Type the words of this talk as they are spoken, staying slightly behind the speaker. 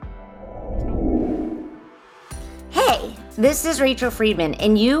Hey, this is Rachel Friedman,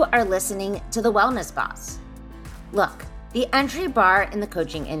 and you are listening to The Wellness Boss. Look, the entry bar in the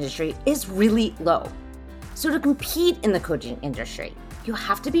coaching industry is really low. So to compete in the coaching industry, you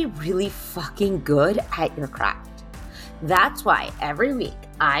have to be really fucking good at your craft. That's why every week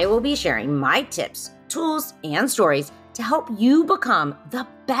I will be sharing my tips, tools, and stories to help you become the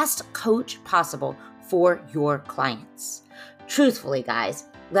best coach possible for your clients. Truthfully, guys,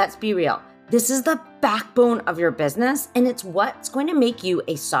 let's be real. This is the backbone of your business, and it's what's going to make you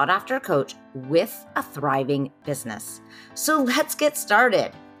a sought-after coach with a thriving business. So let's get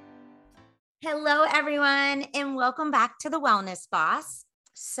started. Hello, everyone, and welcome back to The Wellness Boss.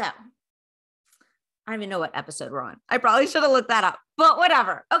 So, I don't even know what episode we're on. I probably should have looked that up, but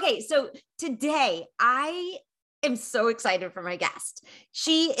whatever. Okay, so today I am so excited for my guest.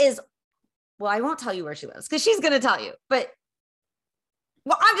 She is, well, I won't tell you where she lives because she's going to tell you, but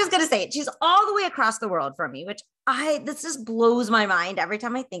well, I'm just going to say it. She's all the way across the world from me, which this just blows my mind every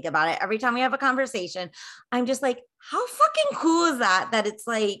time I think about it. Every time we have a conversation, I'm just like, how fucking cool is that? That it's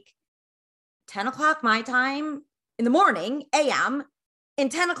like 10 o'clock my time in the morning, AM,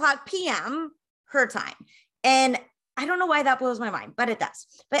 and 10 o'clock PM, her time. And I don't know why that blows my mind, but it does.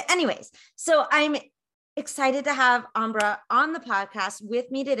 But anyways, so I'm excited to have Ambra on the podcast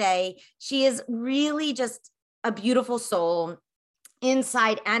with me today. She is really just a beautiful soul,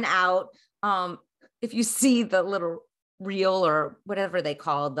 inside and out. If you see the little reel or whatever they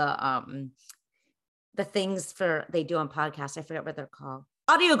call the things they do on podcasts, I forget what they're called,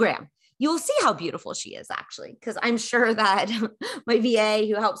 audiogram. You'll see how beautiful she is actually, because I'm sure that my VA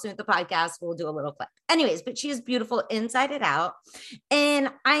who helps me with the podcast will do a little clip. Anyways, but she is beautiful inside and out. And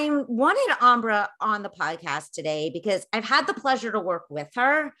I wanted Ambra on the podcast today because I've had the pleasure to work with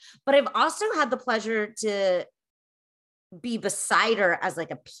her, but I've also had the pleasure to be beside her as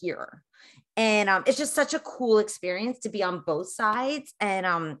like a peer. And it's just such a cool experience to be on both sides.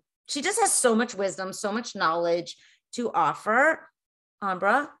 And she just has so much wisdom, so much knowledge to offer.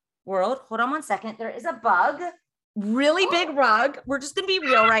 Ambra, world, hold on one second. There is a bug, really big rug. We're just going to be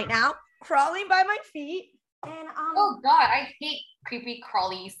real right now, crawling by my feet. And oh God, I hate creepy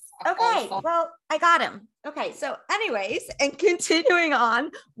crawlies. Okay, well, I got him. Okay, so anyways, and continuing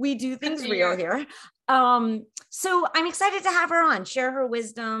on, we do things real here. So I'm excited to have her on, share her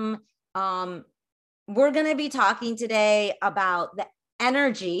wisdom. We're going to be talking today about the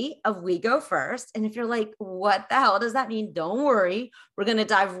energy of We Go First. And if you're like, what the hell does that mean? Don't worry. We're going to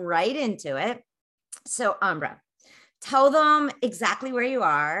dive right into it. So Ambra, tell them exactly where you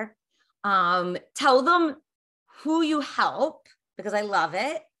are. Tell them who you help, because I love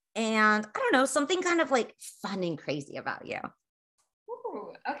it. And I don't know, something kind of like fun and crazy about you.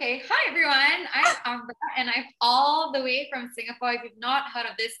 Ooh, okay. Hi, everyone. I'm Ambra, and I'm all the way from Singapore. If you've not heard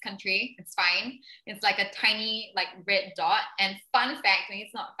of this country, it's fine. It's like a tiny, like red dot. And fun fact, maybe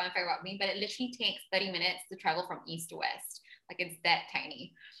it's not a fun fact about me, but it literally takes 30 minutes to travel from east to west. Like it's that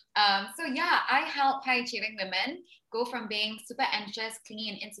tiny. So yeah, I help high achieving women go from being super anxious, clingy,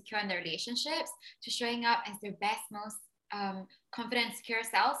 and insecure in their relationships to showing up as their best, most confident, secure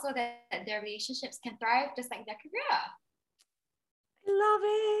self, so that their relationships can thrive just like their career. I love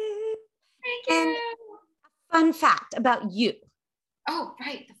it. Thank you. And a fun fact about you. Oh,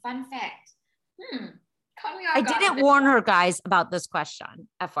 right. The fun fact. I didn't warn her guys about this question,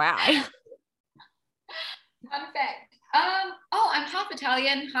 FYI. Fun fact. I'm half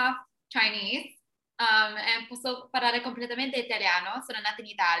Italian, half Chinese. E posso parlare completamente italiano. Sono nata in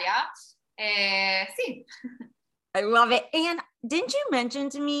Italia. Sì. I love it. And didn't you mention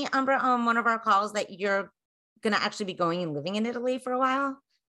to me, Ambra, on one of our calls that you're going to actually be going and living in Italy for a while?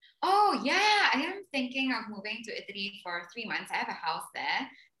 Oh, yeah. I am thinking of moving to Italy for 3 months. I have a house there.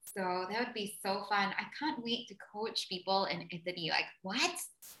 So that would be so fun. I can't wait to coach people in Italy. Like, what?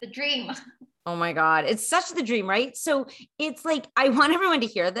 The dream. Oh my God. It's such the dream, right? So it's like, I want everyone to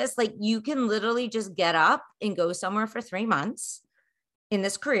hear this. Like you can literally just get up and go somewhere for 3 months in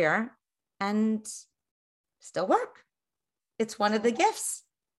this career and still work. It's one of the gifts.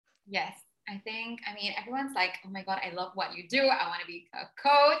 Yes. I mean, everyone's like, oh my God, I love what you do. I want to be a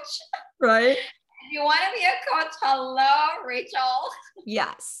coach. Right. If you want to be a coach, hello, Rachel.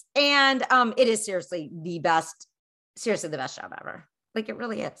 Yes. And it is seriously the best job ever. Like it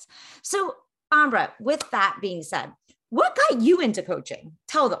really is. So Ambra, with that being said, what got you into coaching?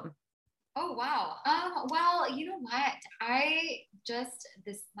 Tell them. Oh, wow. Well, you know what? I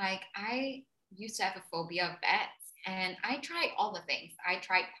used to have a phobia of bats, and I tried all the things. I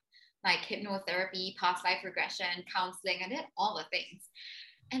tried like hypnotherapy, past life regression, counseling. I did all the things.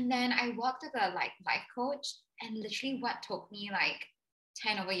 And then I worked as a life coach, and literally what took me like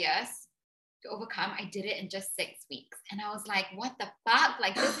 10 over years to overcome. I did it in just 6 weeks. And I was like, what the fuck?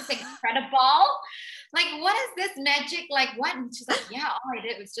 Like, this is incredible. Like, what is this magic? Like, what? And she's like, yeah, all I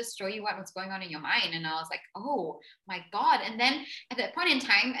did was just show you what was going on in your mind. And I was like, oh my God. And then at that point in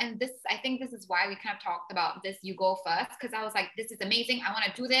time, and this, I think this is why we kind of talked about this, you go first, because I was like, this is amazing. I want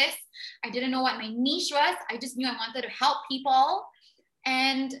to do this. I didn't know what my niche was. I just knew I wanted to help people.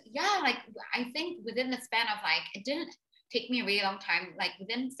 And yeah, like, I think within the span of like, it didn't take me a really long time. Like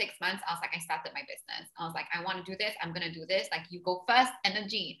within 6 months, I was like, I started my business. I was like, I want to do this. I'm going to do this. Like, you go first,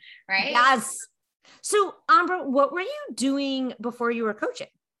 energy, right? Yes. So Ambra, what were you doing before you were coaching?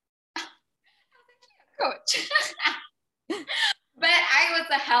 Coach. But I was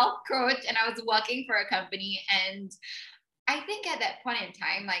a health coach and I was working for a company. And I think at that point in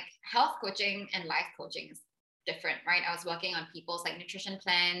time, like health coaching and life coaching is different, right? I was working on people's like nutrition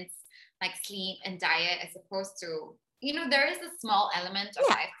plans, like sleep and diet, as opposed to, you know, there is a small element of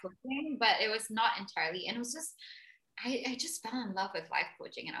life coaching, but it was not entirely. And it was just, I just fell in love with life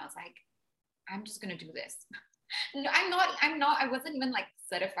coaching. And I was like, I'm just going to do this. No, I wasn't even like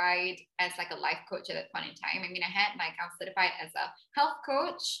certified as like a life coach at that point in time. I mean, I was certified as a health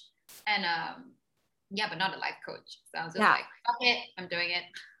coach and, yeah, but not a life coach. So I was just like, fuck it, I'm doing it.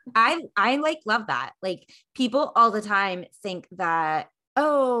 I like love that. Like people all the time think that,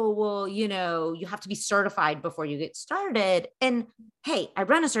 oh, well, you know, you have to be certified before you get started. And hey, I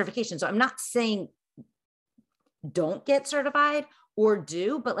run a certification. So I'm not saying don't get certified or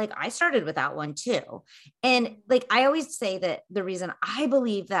do, but like I started with that one too. And like, I always say that the reason I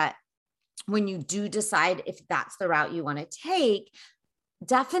believe that when you do decide if that's the route you want to take,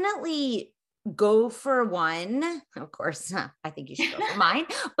 definitely go for one. Of course, I think you should go for mine,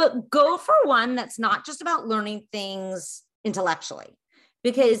 but go for one that's not just about learning things intellectually,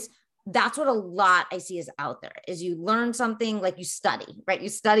 because that's what a lot I see is out there is you learn something, like you study, right? You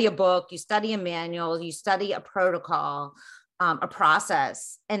study a book, you study a manual, you study a protocol, a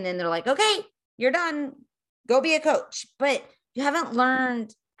process, and then they're like, okay, you're done, go be a coach. But you haven't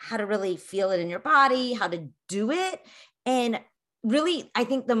learned how to really feel it in your body, how to do it. And really, I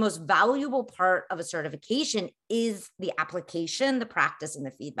think the most valuable part of a certification is the application, the practice, and the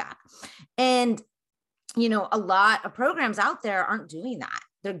feedback. And, you know, a lot of programs out there aren't doing that.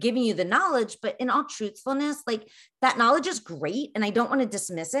 They're giving you the knowledge, but in all truthfulness, like that knowledge is great. And I don't want to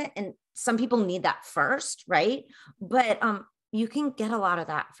dismiss it. And some people need that first, right? But you can get a lot of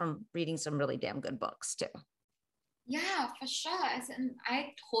that from reading some really damn good books too. Yeah, for sure. And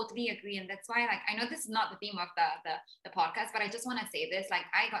I totally agree. And that's why, like, I know this is not the theme of the podcast, but I just want to say this. Like,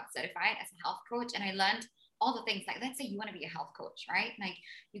 I got certified as a health coach and I learned all the things. Like, let's say you want to be a health coach, right? Like,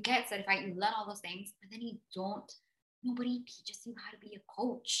 you get certified, you learn all those things, but then nobody teaches you how to be a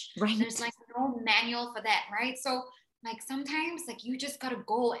coach. Right. There's like no manual for that, right? So, like, sometimes, like, you just got to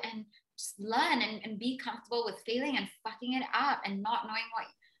go and just learn and be comfortable with failing and fucking it up and not knowing what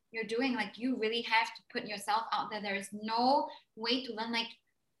you're doing. Like, you really have to put yourself out there. There is no way to learn, like,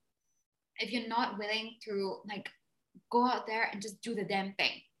 if you're not willing to like go out there and just do the damn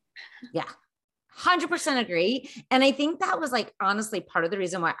thing. Yeah, 100% agree. And I think that was like honestly part of the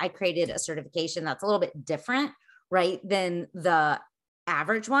reason why I created a certification that's a little bit different, right, than the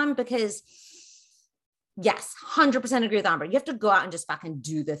average one, because yes, 100% agree with Amber. You have to go out and just fucking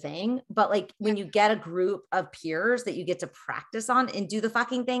do the thing. But like when you get a group of peers that you get to practice on and do the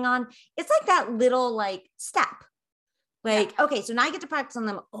fucking thing on, it's like that little like step. Like, okay, so now I get to practice on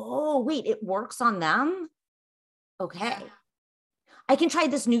them. Oh, wait, it works on them. Okay. I can try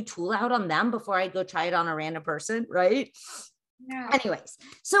this new tool out on them before I go try it on a random person, right? Yeah. Anyways,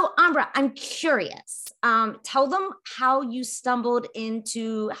 so Ambra, I'm curious. Tell them how you stumbled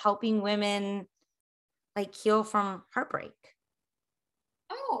into helping women like heal from heartbreak.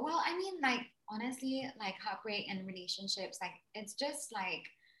 Oh, well, I mean, like, honestly, like heartbreak and relationships, like, it's just like,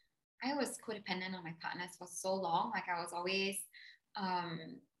 I was codependent on my partners for so long. Like, I was always,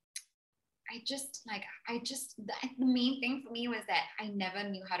 the main thing for me was that I never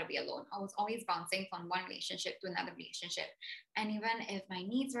knew how to be alone. I was always bouncing from one relationship to another relationship. And even if my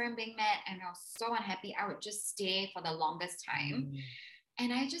needs weren't being met and I was so unhappy, I would just stay for the longest time.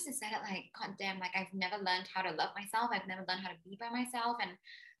 And I just decided, like, God damn, like, I've never learned how to love myself. I've never learned how to be by myself. And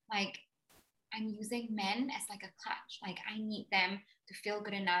like, I'm using men as like a clutch. Like, I need them to feel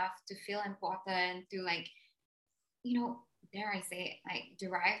good enough, to feel important, to like, you know, dare I say, like,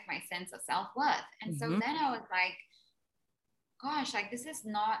 derive my sense of self-worth. And so then I was like, gosh, like, this is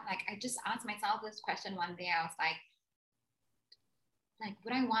not like, I just asked myself this question one day. I was like,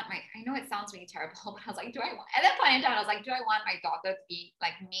 would I want I know it sounds really terrible, but I was like, at that point in time, I was like, do I want my daughter to be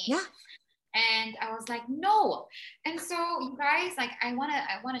like me? Yeah. And I was like, no. And so you guys, like, I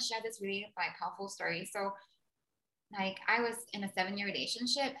wanna share this really like powerful story. So like I was in a 7-year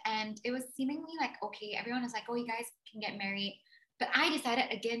relationship and it was seemingly like, okay, everyone was like, oh, you guys can get married. But I decided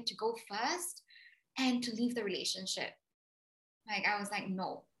again to go first and to leave the relationship. Like I was like,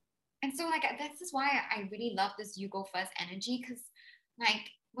 no. And so like this is why I really love this you go first energy, because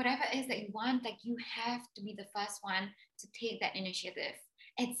like whatever it is that you want, like you have to be the first one to take that initiative.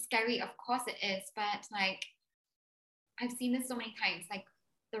 It's scary, of course it is, but like I've seen this so many times. Like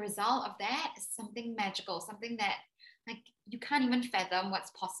the result of that is something magical, something that like you can't even fathom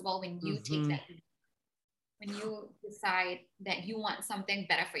what's possible when you take Mm-hmm. that, when you decide that you want something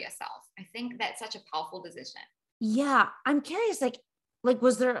better for yourself. I think that's such a powerful decision. Yeah, I'm curious, like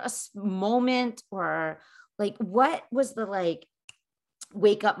was there a moment or like what was the like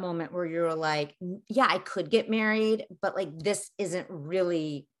wake up moment where you were like, yeah, I could get married, but like this isn't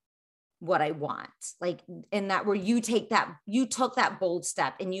really what I want. Like, and that where you took that bold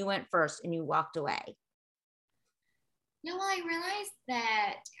step and you went first and you walked away. Yeah, well, I realized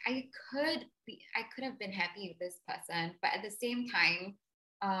that I could have been happy with this person, but at the same time,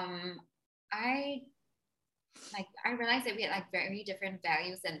 um, I I realized that we had like very different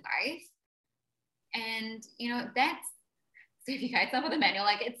values in life. And that's so if you guys know the manual,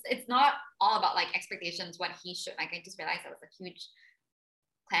 like it's not all about like expectations, what he should like. I just realized that was a huge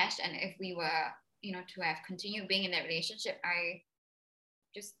clash. And if we were, to have continued being in that relationship, I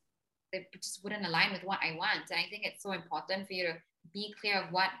just it just wouldn't align with what I want. And I think it's so important for you to be clear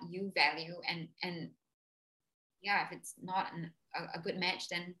of what you value, and yeah, if it's not a good match,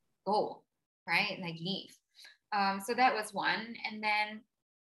 then go, right? Like leave. So that was one. And then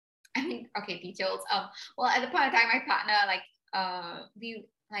I mean, okay, details. Well, at the point of time, my partner,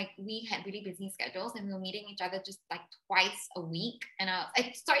 we had really busy schedules, and we were meeting each other just like twice a week. And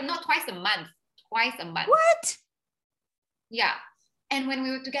sorry, not twice a month, twice a month. What? Yeah. And when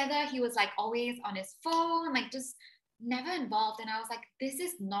we were together, he was like always on his phone, like just never involved. And I was like, this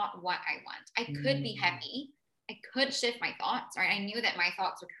is not what I want. I could be happy. I could shift my thoughts, right? I knew that my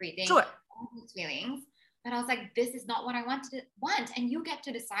thoughts were creating Sure. all these feelings, but I was like, this is not what I want. And you get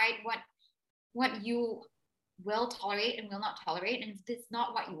to decide what you will tolerate and will not tolerate. And if this is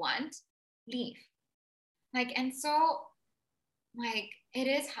not what you want, leave. Like, and so like it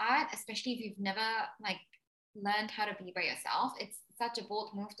is hard, especially if you've never like learned how to be by yourself. It's such a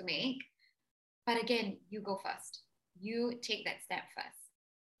bold move to make. But again, you go first. You take that step first.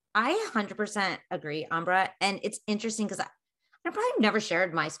 I 100% agree, Ambra. And it's interesting because I probably never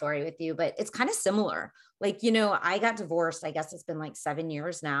shared my story with you, but it's kind of similar. Like, I got divorced. I guess it's been like 7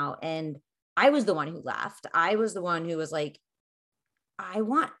 years now. And I was the one who left. I was the one who was like, I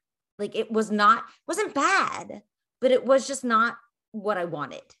want, like, wasn't bad, but it was just not what I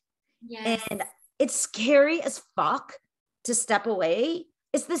wanted. Yes. And it's scary as fuck to step away.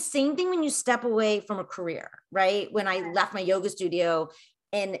 It's the same thing when you step away from a career, right? When I left my yoga studio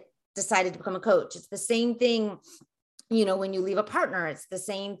and decided to become a coach, it's the same thing, when you leave a partner. It's the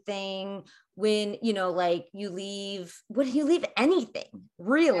same thing when, like when you leave anything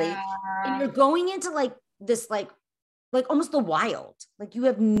really, Yeah. and you're going into like this, like almost the wild, like you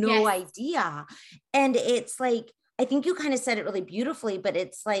have no Yes. idea. And it's like, I think you kind of said it really beautifully, but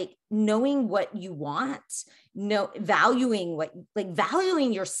it's like knowing what you want, valuing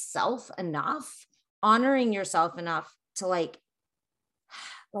valuing yourself enough, honoring yourself enough to like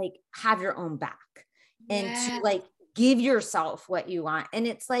have your own back, and to Yes. like give yourself what you want. And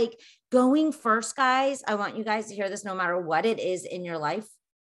it's like going first, guys. I want you guys to hear this, no matter what it is in your life.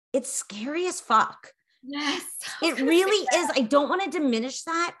 It's scary as fuck. Yes. It really is. I don't want to diminish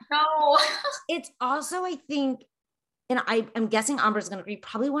that. No. It's also, I think, and I'm guessing Amber is going to agree,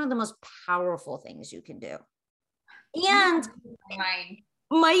 probably one of the most powerful things you can do. And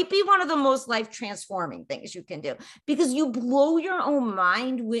might be one of the most life transforming things you can do, because you blow your own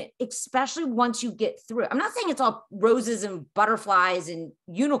mind with, especially once you get through it. I'm not saying it's all roses and butterflies and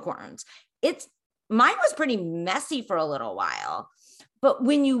unicorns. Mine was pretty messy for a little while, but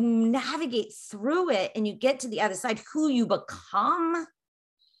when you navigate through it and you get to the other side, who you become,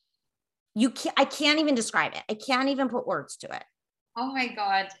 I can't even describe it. I can't even put words to it. Oh my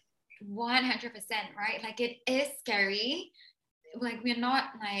God. 100%, right? Like it is scary. Like we're not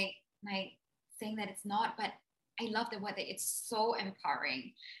like saying that it's not, but I love the word that it's so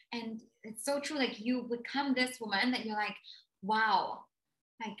empowering. And it's so true. Like you become this woman that you're like, wow,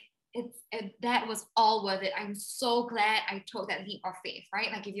 like that was all worth it. I'm so glad I took that leap of faith,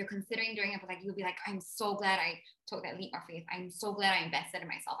 right? Like if you're considering doing it, but like you'll be like, I'm so glad I took that leap of faith. I'm so glad I invested in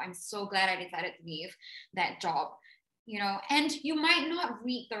myself. I'm so glad I decided to leave that job. you know, and you might not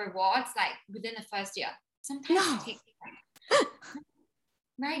reap the rewards like within the first year. Sometimes No. it takes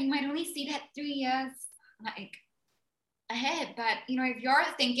right? You might only see that 3 years like ahead. But you know, if you're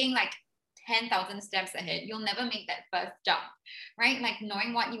thinking like 10,000 steps ahead, you'll never make that first jump, right? Like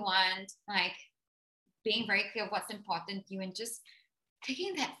knowing what you want, like being very clear of what's important to you, and just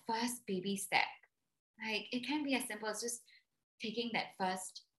taking that first baby step. Like it can be as simple as just taking that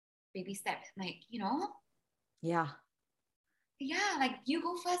first baby step. Like, you know, Yeah. yeah, like you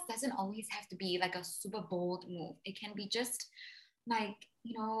go first doesn't always have to be like a super bold move. It can be just like,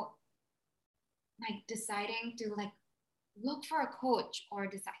 you know, like deciding to like look for a coach or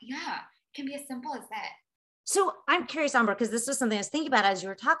decide, yeah, it can be as simple as that. So I'm curious, Amber, because this was something I was thinking about as you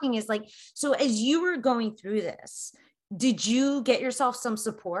were talking, is like, so as you were going through this, did you get yourself some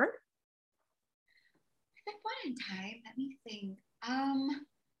support? At that point in time, let me think.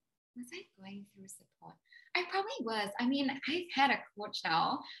 Was I going through support? I probably was. I mean, I've had a coach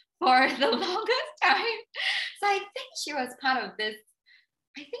now for the longest time. So I think she was part of this.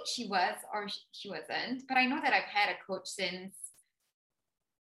 I think she was, or she wasn't. But I know that I've had a coach since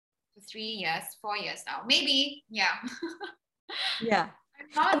for 3 years, 4 years now. Maybe, yeah. Yeah.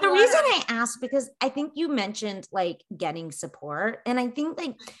 I'm not The one reason of, I asked, because I think you mentioned like getting support. And I think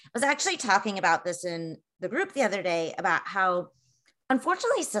like I was actually talking about this in the group the other day about how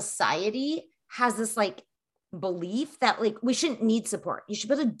unfortunately society has this like belief that like we shouldn't need support. You should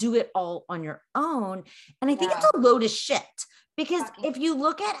be able to do it all on your own. And I think it's yeah. a load of shit. Because Fucking, if you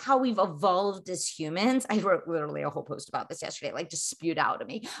look at how we've evolved as humans, I wrote literally a whole post about this yesterday, like just spewed out of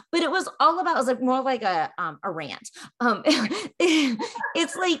me. But it was all about, it was like more like a rant.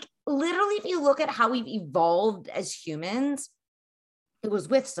 It's like literally, if you look at how we've evolved as humans, it was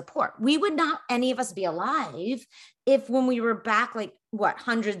with support. We would not, any of us, be alive if when we were back, like what,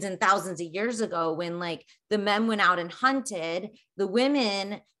 hundreds and thousands of years ago, when like the men went out and hunted, the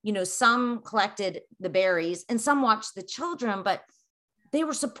women, you know, some collected the berries and some watched the children, but they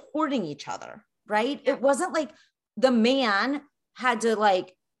were supporting each other, right? yeah. It wasn't like the man had to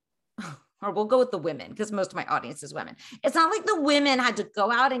like, or we'll go with the women because most of my audience is women. It's not like the women had to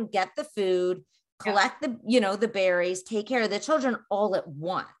go out and get the food, Yeah. collect the, you know, the berries, take care of the children all at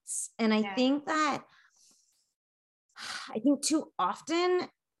once. And Yeah. I think too often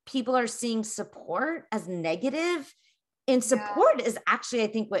people are seeing support as negative, and Yeah. support is actually, I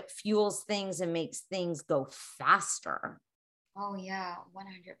think, what fuels things and makes things go faster. Oh yeah,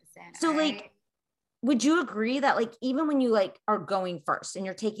 100%. So like, would you agree that like, even when you like are going first and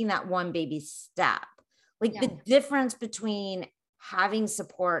you're taking that one baby step, like Yeah. the difference between having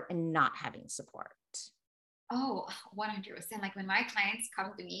support and not having support? Oh, 100%. Like when my clients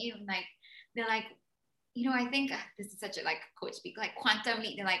come to me, like they're like, you know, I think this is such a like coach speak, like quantum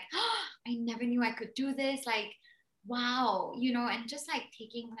leap. They're like, oh, I never knew I could do this. Like, wow, you know, and just like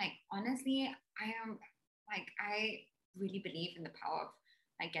taking like honestly, I really believe in the power of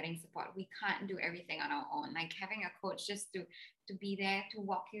like getting support. We can't do everything on our own. Like having a coach just to be there to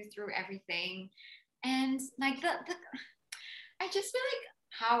walk you through everything. And like the I just feel like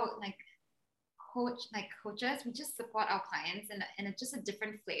how like coaches, we just support our clients in just a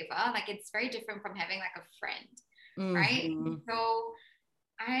different flavor. Like it's very different from having like a friend, right? Mm-hmm. So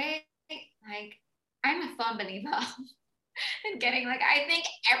I like I'm a firm believer in getting like I think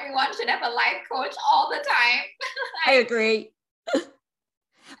everyone should have a life coach all the time. I agree.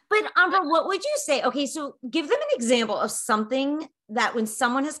 But Amber, what would you say? Okay, so give them an example of something that when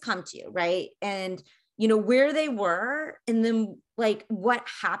someone has come to you, right? And you know where they were and then like what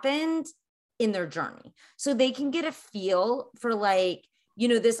happened in their journey. So they can get a feel for like, you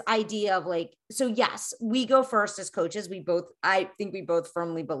know, this idea of like, so yes, we go first as coaches. I think we both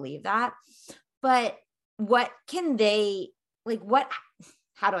firmly believe that. But what can they like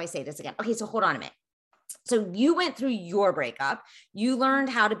how do I say this again? Okay, so hold on a minute. So you went through your breakup, you learned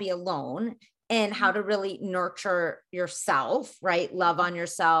how to be alone and how to really nurture yourself, right? Love on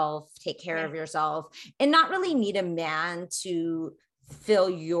yourself, take care of yourself, and not really need a man to fill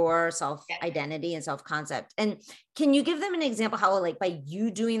your self identity and self concept. And can you give them an example how, like, by you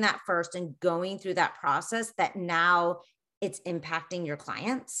doing that first and going through that process, that now it's impacting your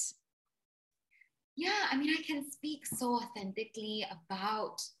clients? Yeah, I mean, I can speak so authentically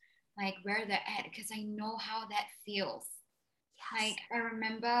about like where they're at because I know how that feels. Yes. Like I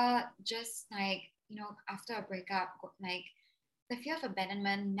remember just like, you know, after a breakup, like the fear of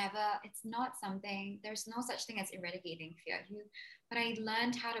abandonment never, it's not something, there's no such thing as eradicating fear. But I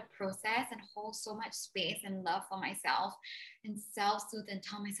learned how to process and hold so much space and love for myself and self-soothe and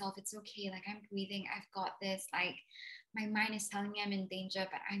tell myself it's okay, like I'm breathing, I've got this, like my mind is telling me I'm in danger,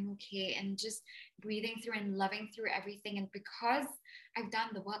 but I'm okay. And just breathing through and loving through everything. And because I've done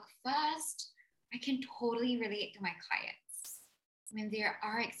the work first, I can totally relate to my clients when they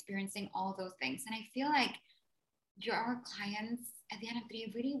are experiencing all those things. And I feel like your clients at the end of the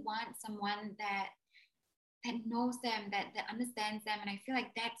day really want someone that knows them, that understands them. And I feel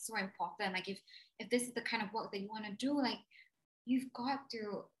like that's so important. Like if this is the kind of work that you want to do, like you've got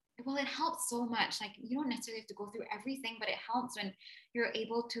to, well, it helps so much. Like you don't necessarily have to go through everything, but it helps when you're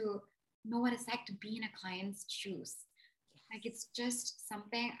able to know what it's like to be in a client's shoes. Like it's just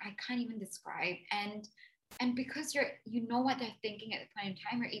something I can't even describe. And because you know what they're thinking at the point in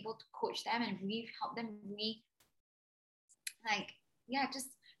time, you're able to coach them and help them just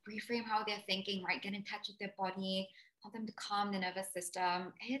reframe how they're thinking, right? Get in touch with their body, help them to calm the nervous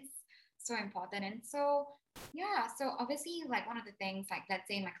system. It's so important. And so obviously, like one of the things, like let's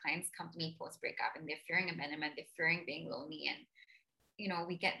say my clients come to me post breakup and they're fearing abandonment, they're fearing being lonely, and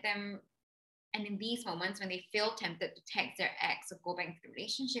we get them. And in these moments when they feel tempted to text their ex or go back into the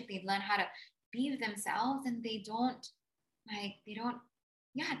relationship, they learn how to be with themselves, and they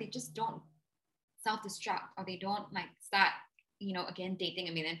just don't self-destruct, or they don't like start, again, dating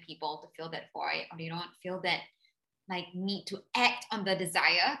a million people to fill that void, or they don't feel that like need to act on the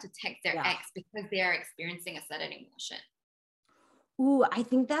desire to text their ex because they are experiencing a certain emotion. Ooh, I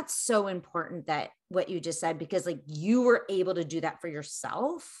think that's so important, that what you just said, because like you were able to do that for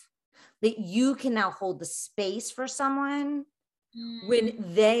yourself, that you can now hold the space for someone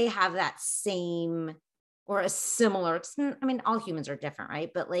when they have that same or a similar, I mean, all humans are different,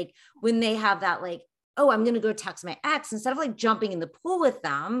 right? But like when they have that, like, oh, I'm going to go text my ex, instead of like jumping in the pool with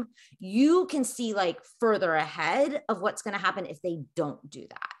them, you can see like further ahead of what's going to happen if they don't do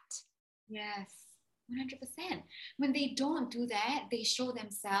that. Yes, 100%. When they don't do that, they show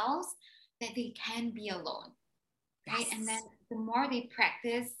themselves that they can be alone, right? Yes. And then the more they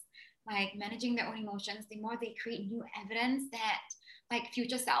practice like managing their own emotions, the more they create new evidence that like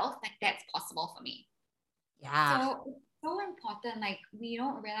future self, like that's possible for me. Yeah. So it's so important. Like we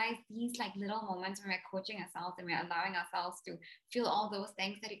don't realize these like little moments when we're coaching ourselves and we're allowing ourselves to feel all those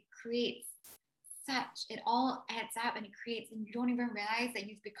things, that it creates it all adds up, and it creates, and you don't even realize that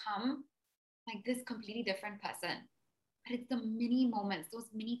you've become like this completely different person. But it's the mini moments, those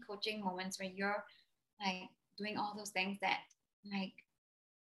mini coaching moments where you're like doing all those things that like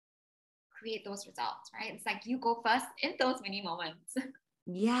create those results, right? It's like you go first in those mini moments.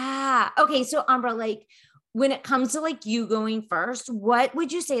 Yeah. Okay. So Ambra, like when it comes to like you going first, what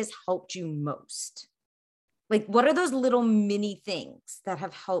would you say has helped you most? Like, what are those little mini things that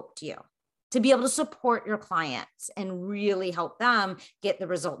have helped you to be able to support your clients and really help them get the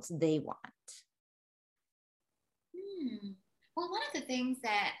results they want? Well, one of the things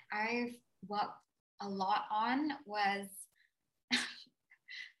that I've worked a lot on was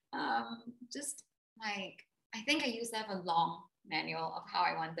just like, I think I used to have a long manual of how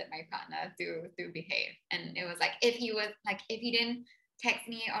I wanted my partner to behave. And it was like, if he didn't text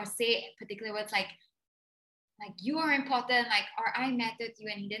me or say particular words like you are important, like, or I mattered to you,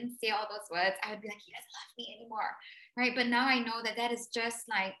 and he didn't say all those words, I would be like, he doesn't love me anymore, right? But now I know that is just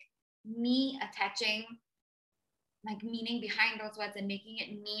like me attaching like meaning behind those words and making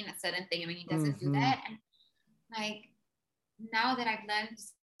it mean a certain thing. And when he doesn't do that, and like now that I've learned to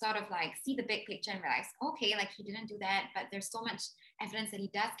sort of like see the big picture and realize, okay, like he didn't do that, but there's so much evidence that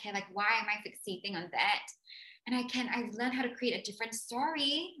he does care. Like, why am I fixating on that? And I've learned how to create a different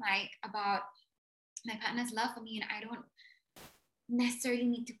story, like about my partner's love for me, and I don't necessarily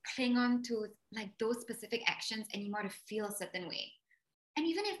need to cling on to like those specific actions anymore to feel a certain way. And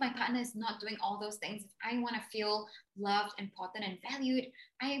even if my partner is not doing all those things, if I want to feel loved, important, and valued,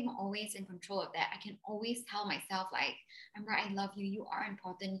 I am always in control of that. I can always tell myself, like, Amber, I love you. You are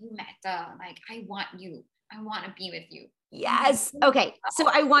important. You matter. Like, I want you. I want to be with you. Yes. Okay. So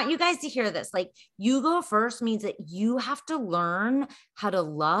I want you guys to hear this. Like, you go first means that you have to learn how to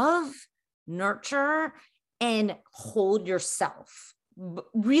love, nurture, and hold yourself.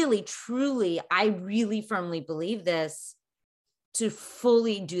 Really, truly, I really firmly believe this, to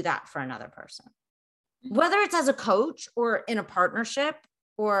fully do that for another person, whether it's as a coach or in a partnership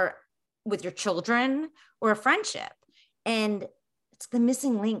or with your children or a friendship. And it's the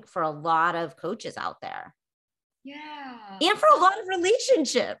missing link for a lot of coaches out there. Yeah. And for a lot of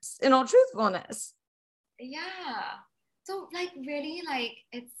relationships, in all truthfulness. Yeah. So like really, like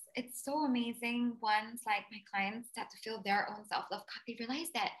it's so amazing once like my clients start to feel their own self-love, they realize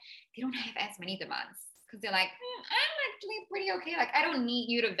that they don't have as many demands. Because they're like, I'm actually pretty okay. Like, I don't need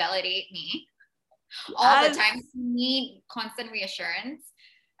you to validate me all the time. I need constant reassurance.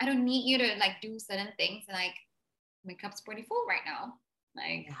 I don't need you to like do certain things. And like, my cup's pretty full right now.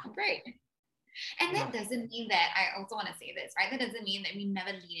 Like, Yeah. I'm great. And Yeah. that doesn't mean that, I also want to say this, right? That doesn't mean that we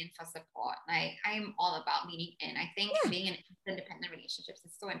never lean in for support. Like, I'm all about leaning in. I think Yeah. being in interdependent relationships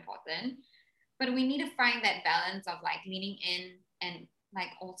is so important, but we need to find that balance of like leaning in and like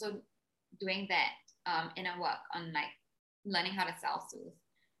also doing that inner work on like learning how to self-soothe,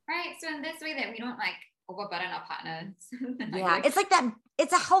 right? So in this way that we don't like overburden our partners. Yeah. It's like that.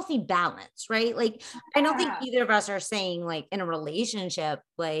 It's a healthy balance, right? Like, I don't think Yeah. either of us are saying like in a relationship,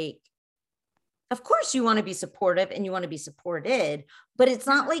 like, of course you want to be supportive and you want to be supported, but it's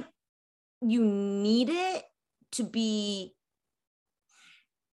not like you need it to be,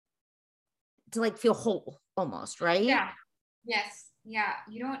 to like feel whole almost, right? Yeah. Yes. Yeah.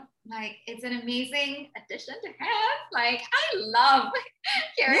 You don't like, it's an amazing addition to have. Like, I love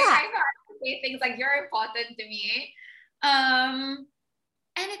hearing Yeah. my partner say things like, you're important to me. And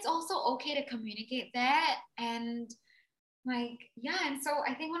it's also okay to communicate that. And like, yeah. And so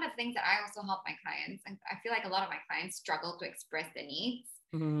I think one of the things that I also help my clients, and I feel like a lot of my clients struggle to express their needs.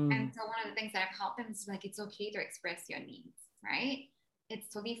 And Mm. so one of the things that I've helped them is like, it's okay to express your needs, right? It's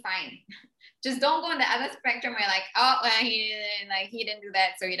totally fine. Just don't go in the other spectrum where you're like, oh, well, he didn't do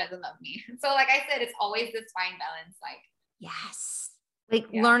that, so he doesn't love me. So like I said, it's always this fine balance. Like, Yes. Like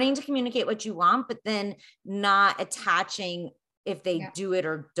yeah, learning to communicate what you want, but then not attaching if they yeah, do it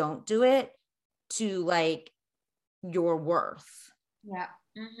or don't do it to like your worth. yeah.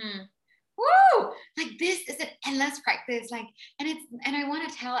 Mm-hmm. Woo! Like this is an endless practice. Like, and I want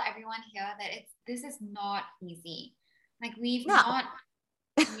to tell everyone here that this is not easy. Like No. we've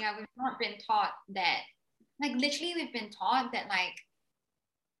not been taught that. Like literally, we've been taught that like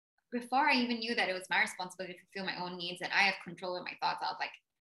before I even knew that it was my responsibility to fulfill my own needs and I have control of my thoughts, I was like,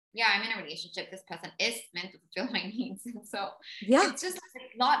 yeah, I'm in a relationship. This person is meant to fulfill my needs. And so Yeah. it's just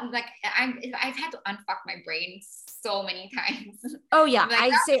like not like I've had to unfuck my brain so many times. Oh yeah. Like,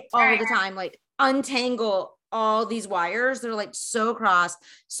 I say all all right, the time, like untangle all these wires. They're like so crossed.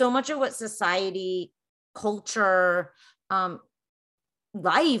 So much of what society, culture,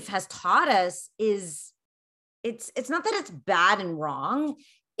 life has taught us is it's not that it's bad and wrong.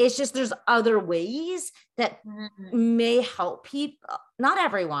 It's just there's other ways that may help people, not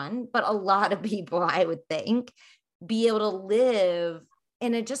everyone, but a lot of people, I would think, be able to live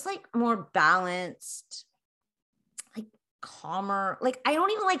in a just like more balanced, like calmer, like I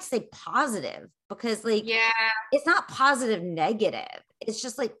don't even like to say positive because like yeah. it's not positive negative. It's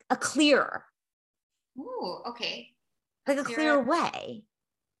just like a clear, Ooh, okay. like a Clearer, clear way.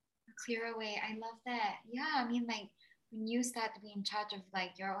 clearer way. I love that. Yeah, I mean, like when you start to be in charge of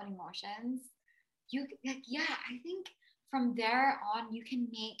like your own emotions, you like, yeah, I think from there on you can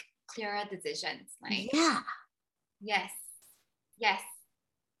make clearer decisions. Like, Yeah. yes, yes.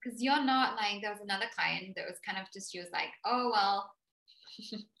 Because you're not like, there was another client that was kind of just, she was like, oh, well,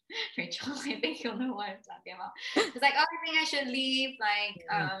 Rachel, I think you'll know what I'm talking about. It's like, oh, I think I should leave. Like,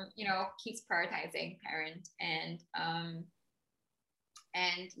 keeps prioritizing parent and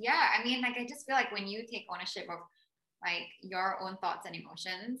yeah, I mean, like, I just feel like when you take ownership of like your own thoughts and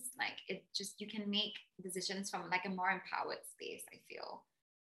emotions, like it just, you can make decisions from like a more empowered space, I feel.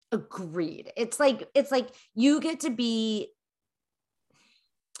 Agreed. It's like you get to be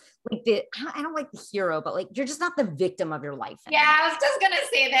like I don't like the hero, but like you're just not the victim of your life Yeah, anymore. I was just gonna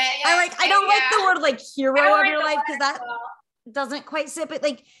say that. Yeah, I don't like the word like hero of like your the life word because as that well. doesn't quite sit, but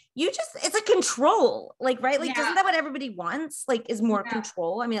like you just, it's a control, like, right? Like, Yeah, isn't that what everybody wants? Like, is more yeah,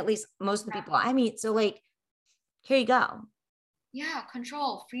 control. I mean, at least most of the yeah. people I meet. So like, here you go. Yeah,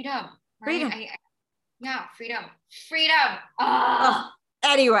 control, freedom, right? Freedom. Yeah, freedom. Oh,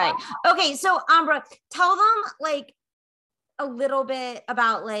 Oh, anyway. Okay. So Ambra, tell them like a little bit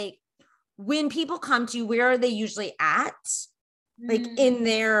about like when people come to you, where are they usually at? Like in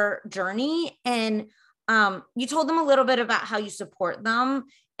their journey, and you told them a little bit about how you support them,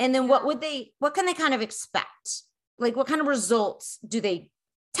 and then what can they kind of expect, like what kind of results do they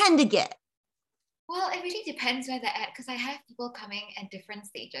tend to get? well, it really depends where they're at because I have people coming at different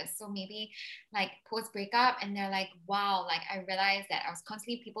stages. So maybe like post breakup, and they're like, wow, like I realized that I was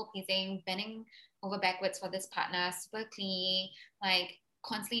constantly people pleasing, bending over backwards for this partner, super clingy, like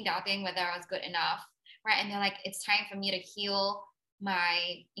constantly doubting whether I was good enough, right? And they're like, it's time for me to heal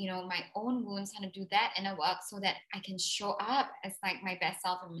my own wounds, how to do that inner work so that I can show up as like my best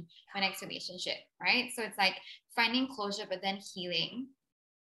self in my next relationship, right? So it's like finding closure, but then healing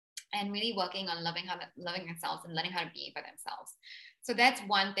and really working on loving themselves and learning how to be by themselves. So that's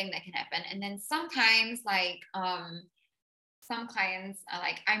one thing that can happen. And then sometimes like some clients are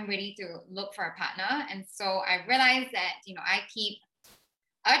like, I'm ready to look for a partner. And so I realized that, I keep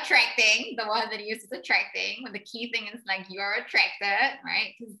attracting, the word that he uses, attracting, when the key thing is like you're attracted,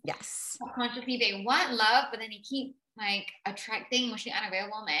 right? Because Yes. subconsciously they want love, but then they keep like attracting emotionally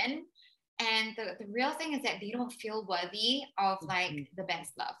unavailable men. And the real thing is that they don't feel worthy of like the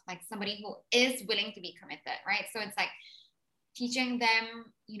best love, like somebody who is willing to be committed, right? So it's like teaching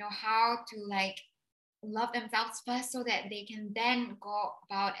them, you know, how to like love themselves first so that they can then go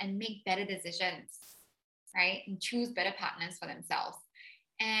about and make better decisions, right? And choose better partners for themselves.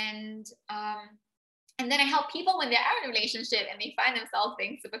 And then I help people when they're out in a relationship and they find themselves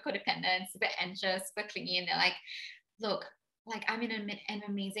being super codependent, super anxious, super clingy, and they're like, look, like I'm in an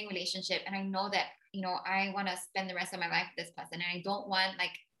amazing relationship and I know that, you know, I want to spend the rest of my life with this person and I don't want like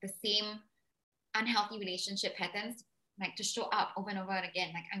the same unhealthy relationship patterns like to show up over and over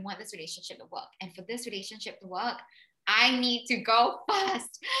again. Like I want this relationship to work, and for this relationship to work, I need to go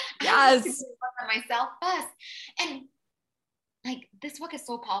first. Yes. I need to work on myself first. And like this work is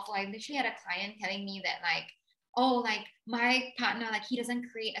so powerful. I literally had a client telling me that like, oh, like my partner, like he doesn't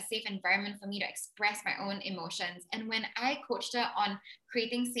create a safe environment for me to express my own emotions. And when I coached her on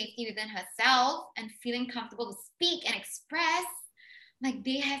creating safety within herself and feeling comfortable to speak and express, like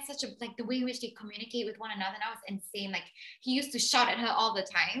they had such a, like the way in which they communicate with one another now is insane. Like he used to shout at her all the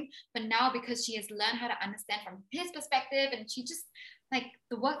time, but now because she has learned how to understand from his perspective, and she just like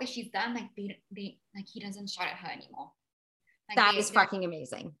the work that she's done, like they like he doesn't shout at her anymore. Like that is fucking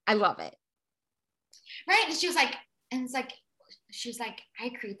amazing. I love it. Right. And she was like, and it's like, she was like, I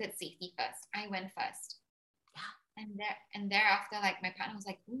created safety first. I went first. Yeah. And thereafter, like my partner was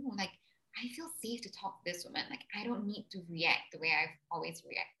like, ooh, like I feel safe to talk to this woman. Like I don't need to react the way I've always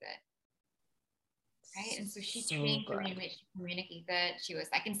reacted. Right. And so she changed the way in which she communicated. She was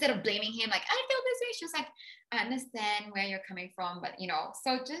like, instead of blaming him, like I feel this way, she was like, I understand where you're coming from, but you know,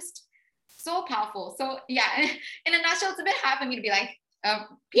 so just so powerful. So yeah, in a nutshell, it's a bit hard for me to be like,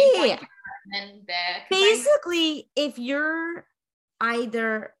 pinpoint and there. Basically, if you're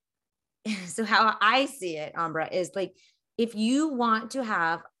either, so how I see it, Ambra, is like, if you want to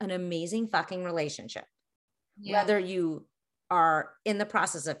have an amazing fucking relationship, whether you are in the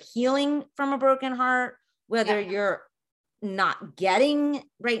process of healing from a broken heart, whether you're not getting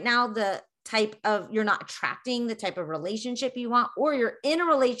right now the type of, you're not attracting the type of relationship you want, or you're in a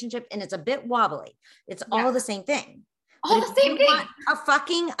relationship and it's a bit wobbly, it's all the same thing. All the same thing. A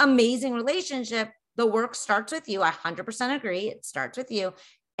fucking amazing relationship, the work starts with you. I 100% agree. It starts with you.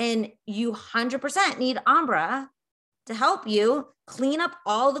 And you 100% need Ambra to help you clean up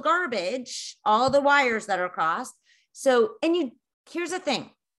all the garbage, all the wires that are crossed. So, and here's the thing.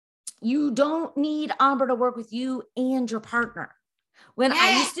 You don't need Ambra to work with you and your partner. When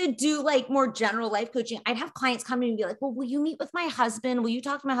I used to do like more general life coaching, I'd have clients come in and be like, well, will you meet with my husband? Will you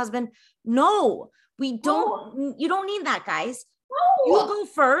talk to my husband? No, we don't. You don't need that, guys. You go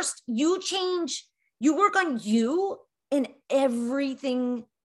first. You change. You work on you, and everything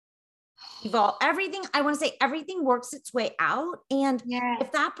evolve. Everything, I want to say, everything works its way out. And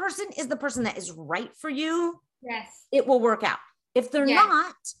if that person is the person that is right for you, it will work out. If they're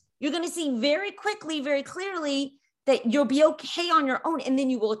not, you're going to see very quickly, very clearly that you'll be okay on your own, and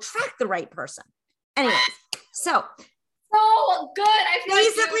then you will attract the right person. Anyways, so good. I feel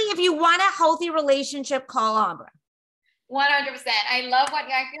basically, if you want a healthy relationship, call Ambra. 100%. I love what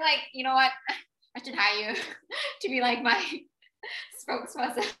I feel like. You know what? I should hire you to be like my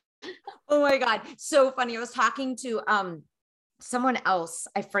spokesperson. Oh my God. So funny. I was talking to someone else,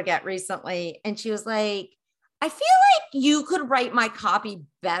 I forget, recently, and she was like, I feel like you could write my copy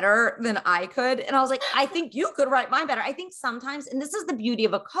better than I could. And I was like, I think you could write mine better. I think sometimes, and this is the beauty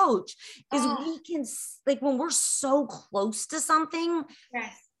of a coach, is we can, like, when we're so close to something,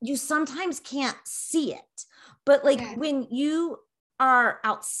 you sometimes can't see it. But like when you are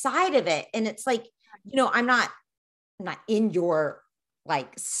outside of it, and it's like, you know, I'm not in your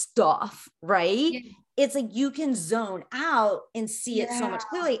like stuff, right? It's like you can zone out and see it so much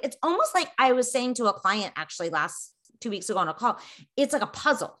clearly. It's almost like I was saying to a client actually 2 weeks ago on a call, it's like a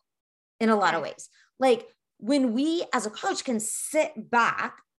puzzle in a lot of ways. Like when we as a coach can sit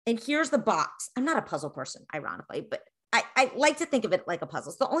back and here's the box. I'm not a puzzle person, ironically, but I like to think of it like a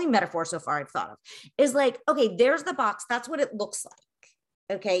puzzle. It's the only metaphor so far I've thought of is like, okay, there's the box. That's what it looks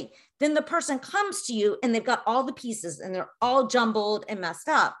like. Okay. Then the person comes to you and they've got all the pieces and they're all jumbled and messed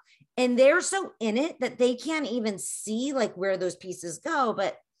up. And they're so in it that they can't even see like where those pieces go.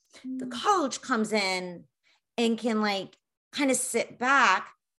 But the coach comes in and can like kind of sit back.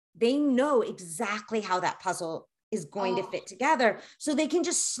 They know exactly how that puzzle is going to fit together. So they can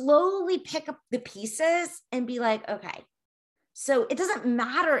just slowly pick up the pieces and be like, okay, So it doesn't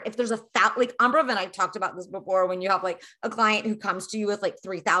matter if there's like Ambrav and I talked about this before, when you have like a client who comes to you with like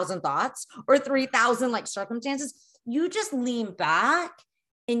 3,000 thoughts or 3,000 like circumstances, you just lean back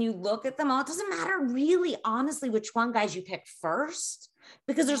and you look at them all. It doesn't matter really, honestly, which one, guys, you pick first,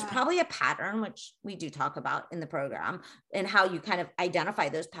 because there's probably a pattern, which we do talk about in the program, and how you kind of identify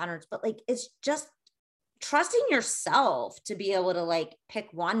those patterns. But like, it's just trusting yourself to be able to like pick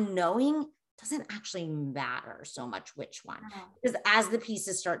one, knowing doesn't actually matter so much which one, because as the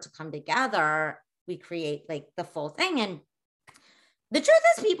pieces start to come together, we create like the full thing. And the truth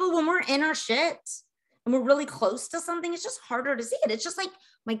is, people, when we're in our shit and we're really close to something, it's just harder to see it. It's just like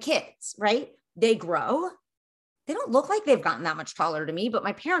my kids, right? They grow. They don't look like they've gotten that much taller to me, but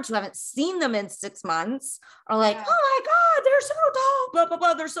my parents, who haven't seen them in 6 months, are like, oh my God, they're so tall, blah, blah,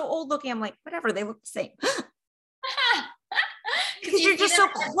 blah. They're so old looking. I'm like, whatever, they look the same. Because you're just so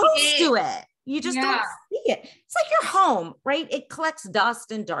close to it. You just don't see it. It's like your home, right? It collects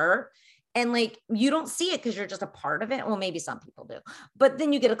dust and dirt, and like, you don't see it because you're just a part of it. Well, maybe some people do, but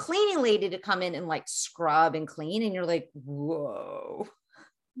then you get a cleaning lady to come in and like scrub and clean, and you're like, whoa.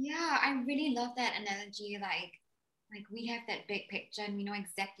 Yeah, I really love that analogy. Like we have that big picture and we know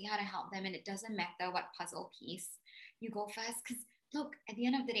exactly how to help them, and it doesn't matter what puzzle piece you go first. Because look, at the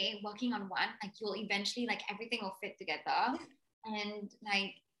end of the day, working on one, like you'll eventually, like, everything will fit together. And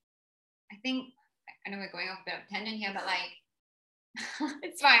like, I think, I know we're going off a bit of a tangent here, but like,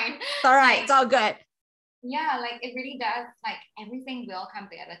 it's fine. It's all right. Like, it's all good. Yeah, like it really does. Like everything will come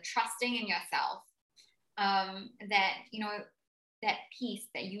together. Trusting in yourself. That, you know, that piece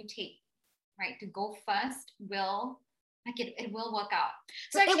that you take, right, to go first will, like, it will work out.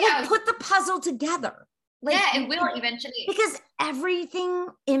 So actually, it will put the puzzle together. Like, yeah, it will eventually. Because everything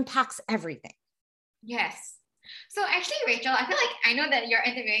impacts everything. Yes. So actually, Rachel, I feel like I know that you're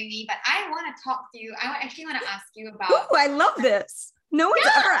interviewing me, but I want to talk to you. I actually want to ask you about. Ooh, I love this. No one's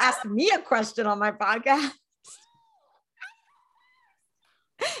ever asked me a question on my podcast.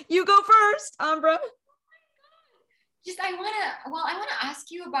 You go first, Ambra. I want to ask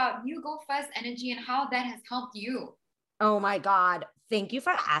you about you go first energy and how that has helped you. Oh my God. Thank you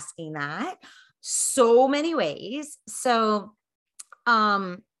for asking that. So many ways. So,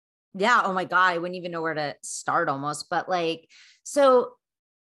 yeah, oh my God, I wouldn't even know where to start almost, but like, so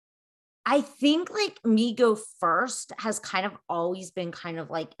I think like me go first has kind of always been kind of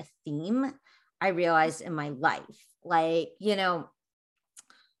like a theme I realized in my life. Like, you know,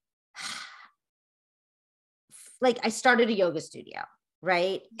 like I started a yoga studio,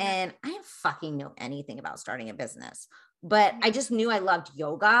 right? And I didn't fucking know anything about starting a business, but I just knew I loved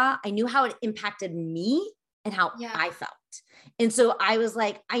yoga. I knew how it impacted me and how I felt. And so I was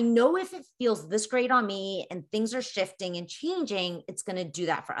like, I know if it feels this great on me and things are shifting and changing, it's going to do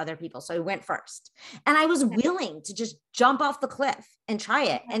that for other people. So I went first, and I was willing to just jump off the cliff and try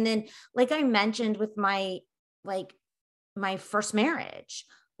it. And then, like I mentioned with my first marriage,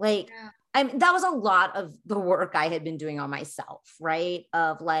 like, that was a lot of the work I had been doing on myself, right?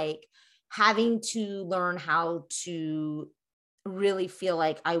 Of like having to learn how to really feel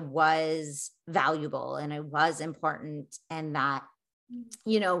like I was valuable and I was important, and that,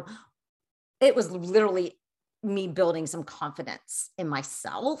 you know, it was literally me building some confidence in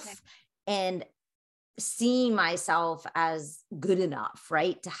myself and seeing myself as good enough,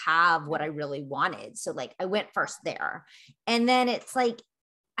 right, to have what I really wanted. So like I went first there. And then it's like,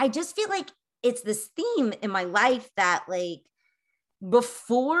 I just feel like it's this theme in my life that like,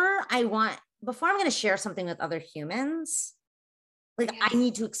 before I'm going to share something with other humans, like I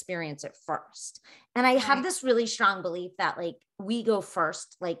need to experience it first. And I have this really strong belief that like we go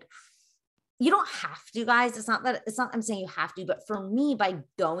first. Like, you don't have to, guys. It's not I'm saying you have to, but for me, by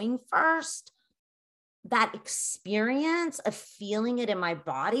going first, that experience of feeling it in my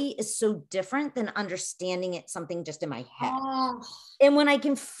body is so different than understanding it, something just in my head. And when I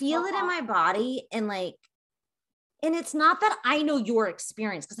can feel it in my body, and like, and it's not that I know your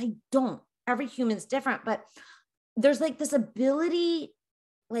experience, because I don't, every human's different, but there's like this ability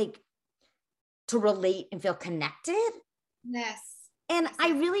like to relate and feel connected. Yes. And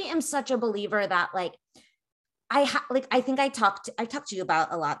I really am such a believer that like, I think I talked to you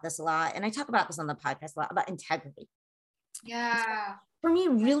about a lot, and I talk about this on the podcast a lot, about integrity. Yeah. For me,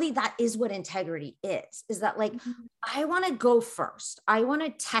 really, that is what integrity is that like, I want to go first. I want to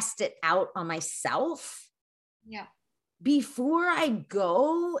test it out on myself. Yeah. Before I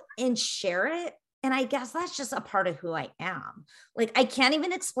go and share it. And I guess that's just a part of who I am. Like, I can't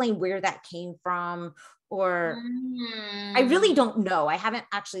even explain where that came from, or I really don't know. I haven't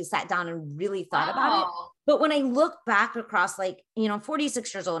actually sat down and really thought about it. But when I look back across, like, you know, I'm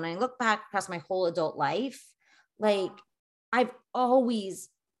 46 years old, and I look back across my whole adult life, like I've always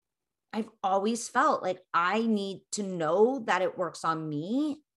felt like I need to know that it works on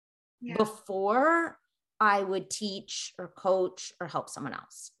me before I would teach or coach or help someone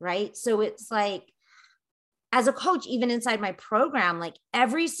else. Right. So it's like, as a coach, even inside my program, like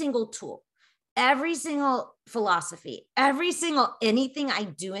every single tool, every single philosophy, every single anything I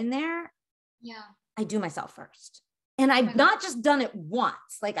do in there, I do myself first. And I've not just done it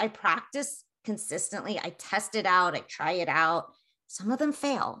once. Like I practice consistently. I test it out. I try it out. Some of them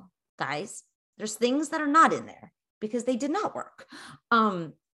fail, guys. There's things that are not in there because they did not work.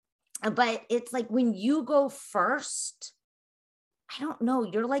 But it's like when you go first, I don't know,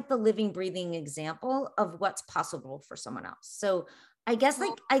 you're like the living, breathing example of what's possible for someone else. So I guess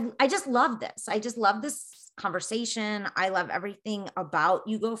like, I just love this. I just love this conversation. I love everything about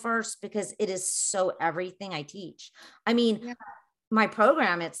You Go First because it is so everything I teach. I mean, my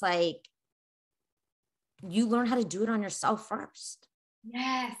program, it's like, you learn how to do it on yourself first.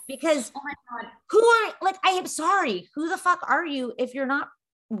 Yes. Because oh my God, I am sorry. Who the fuck are you if you're not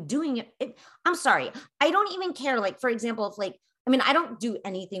doing it? I'm sorry. I don't even care. Like, for example, if like, I mean, I don't do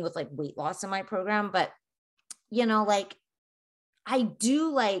anything with like weight loss in my program, but you know, like I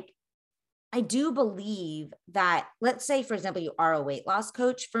do believe that, let's say, for example, you are a weight loss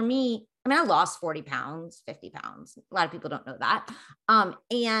coach. For me, I mean, I lost 40 pounds, 50 pounds. A lot of people don't know that.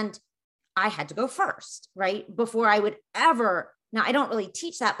 And I had to go first, right? Before I would ever, now I don't really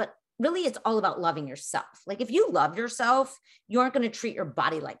teach that, but really it's all about loving yourself. Like if you love yourself, you aren't going to treat your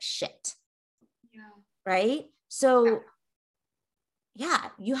body like shit. Right? So yeah,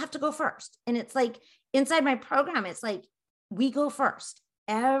 you have to go first. And it's like inside my program, it's like, we go first.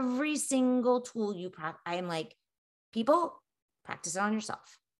 Every single tool you practice, I am like, people, practice it on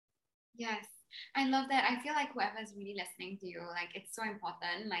yourself. Yes. I love that. I feel like whoever's really listening to you, like it's so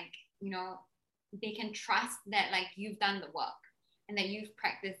important, like, you know, they can trust that like you've done the work and that you've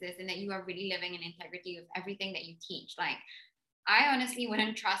practiced this and that you are really living in integrity with everything that you teach. Like, I honestly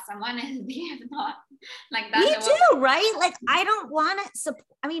wouldn't trust someone if they have not like done Me the work. too, right? Like I don't want to support.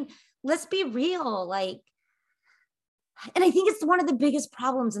 I mean, let's be real. Like, and I think it's one of the biggest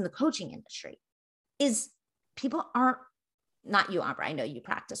problems in the coaching industry is people aren't, not you, Ambra, I know you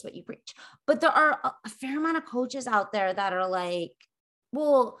practice what you preach, but there are a fair amount of coaches out there that are like,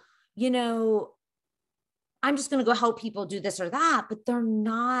 well, you know, I'm just going to go help people do this or that, but they're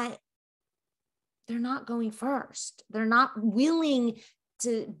not going first. They're not willing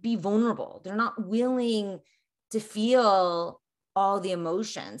to be vulnerable. They're not willing to feel all the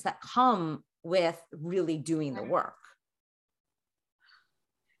emotions that come with really doing the work.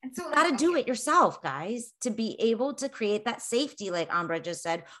 And so you got to do it yourself, guys, to be able to create that safety, like Ambra just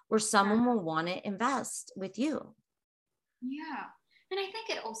said, where someone will want to invest with you. Yeah. And I think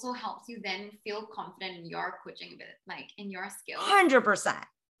it also helps you then feel confident in your coaching, like in your skills. 100%.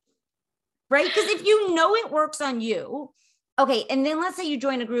 Right? Because if you know it works on you, okay, and then let's say you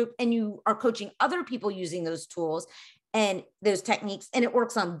join a group and you are coaching other people using those tools and those techniques and it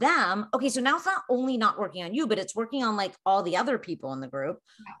works on them. Okay, so now it's not only not working on you, but it's working on like all the other people in the group.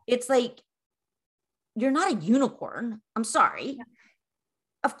 Yeah. It's like, you're not a unicorn. I'm sorry. Yeah.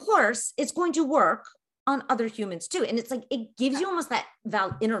 Of course, it's going to work on other humans too. And it's like, it gives you almost that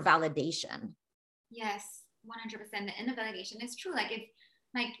inner validation. Yes, 100%. The inner validation is true. Like if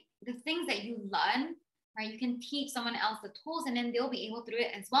like the things that you learn, right, you can teach someone else the tools and then they'll be able to do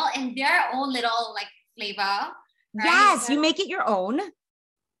it as well in their own little like flavor. Right? Yes, you make it your own.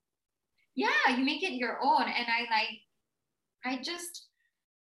 Yeah, you make it your own. And I just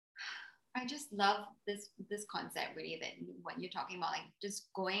love this concept really, that what you're talking about, like just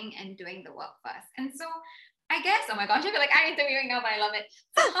going and doing the work first. And so I guess, oh my gosh, I feel like I'm interviewing now, but I love it.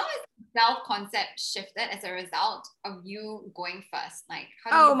 So how has self-concept shifted as a result of you going first? Like,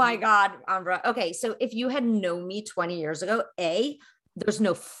 how do my God, Ambra. Okay, so if you had known me 20 years ago, there's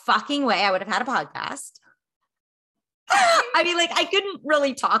no fucking way I would have had a podcast. I mean, like, I couldn't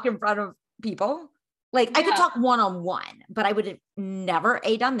really talk in front of people. Like, I could talk one-on-one, but I would have never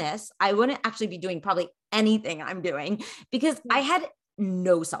done this. I wouldn't actually be doing probably anything I'm doing because I had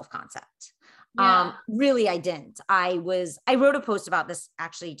no self-concept. Really, I didn't. I wrote a post about this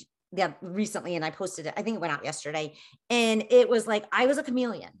actually recently, and I posted it. I think it went out yesterday, and it was like, I was a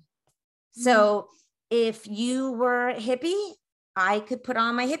chameleon. So if you were hippie, I could put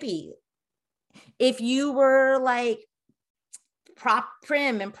on my hippie. If you were like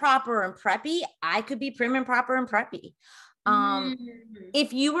prim and proper and preppy, I could be prim and proper and preppy.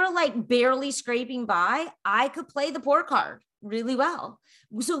 If you were like barely scraping by, I could play the poor card really well.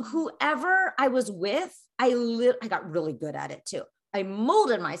 So whoever I was with, I got really good at it too. I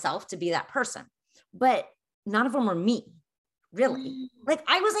molded myself to be that person, but none of them were me. really. Mm. Like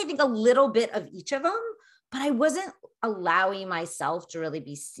I was, I think, a little bit of each of them, but I wasn't allowing myself to really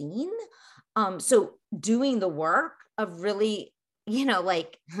be seen. So doing the work of really,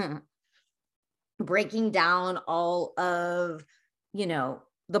 like breaking down all of,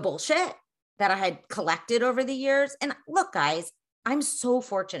 the bullshit that I had collected over the years. And look, guys, I'm so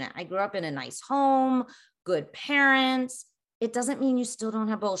fortunate. I grew up in a nice home, good parents. It doesn't mean you still don't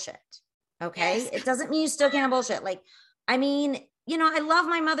have bullshit. Okay. Yes. It doesn't mean you still can't have bullshit. Like, I mean, I love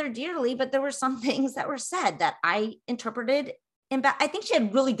my mother dearly, but there were some things that were said that I interpreted. And I think she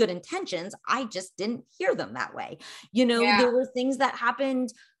had really good intentions. I just didn't hear them that way. Yeah. There were things that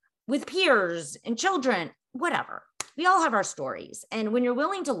happened with peers and children, whatever. We all have our stories. And when you're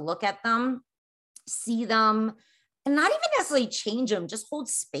willing to look at them, see them, and not even necessarily change them, just hold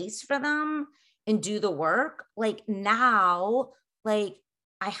space for them and do the work. Like now, like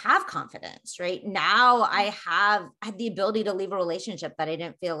I have confidence, right? Now I had the ability to leave a relationship that I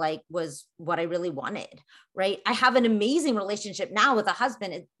didn't feel like was what I really wanted, right? I have an amazing relationship now with a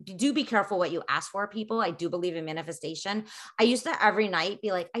husband. Do be careful what you ask for, people. I do believe in manifestation. I used to every night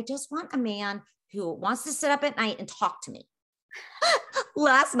be like, I just want a man who wants to sit up at night and talk to me.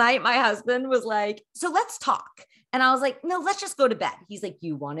 Last night, my husband was like, so let's talk. And I was like, no, let's just go to bed. He's like,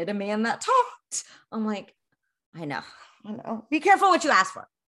 you wanted a man that talked. I'm like, I know. Be careful what you ask for.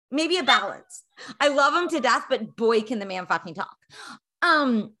 Maybe a balance. I love him to death, but boy, can the man fucking talk.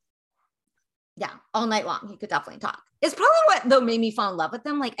 Yeah, all night long. He could definitely talk. It's probably what though made me fall in love with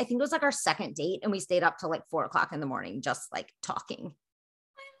him. Like, I think it was like our second date and we stayed up till like 4:00 in the morning, just like talking.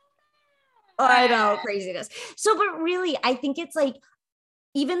 I know, craziness. So, but really, I think it's like,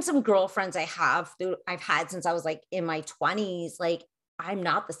 even some girlfriends I've had since I was like in my 20s, like I'm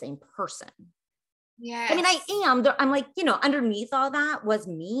not the same person. Yeah. I mean, I am. I'm like, underneath all that was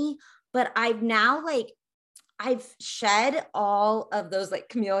me, but I've now I've shed all of those like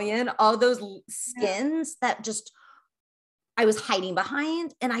chameleon, all those skins that just I was hiding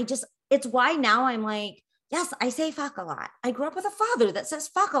behind. And it's why now I'm like, yes, I say fuck a lot. I grew up with a father that says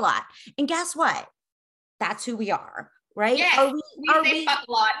fuck a lot. And guess what? That's who we are. Right? Yes, we say fuck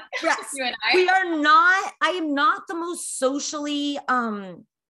a lot. Yes. You and I. We are not, I am not the most socially, I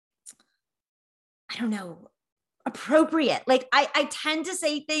don't know, appropriate. Like I tend to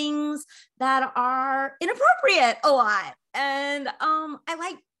say things that are inappropriate a lot. And I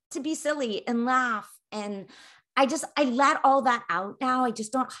like to be silly and laugh. And I let all that out now. I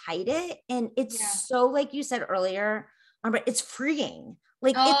just don't hide it. And it's so, like you said earlier, it's freeing.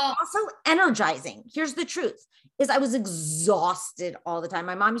 Like it's also energizing. Here's the truth is I was exhausted all the time.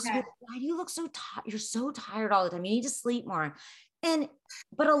 My mom used to be like, why do you look so tired? You're so tired all the time. You need to sleep more.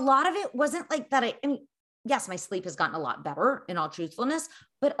 But a lot of it wasn't like that. I mean, yes, my sleep has gotten a lot better in all truthfulness,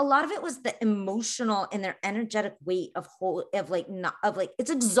 but a lot of it was the emotional and their energetic weight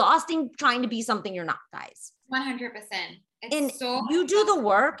it's exhausting trying to be something you're not, guys. 100%. And you do the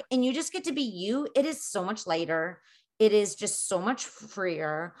work and you just get to be you. It is so much lighter. It is just so much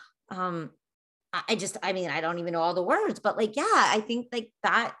freer. I mean, I don't even know all the words, but like, yeah, I think like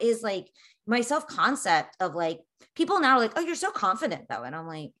that is like my self-concept of like, people now are like, oh, you're so confident though. And I'm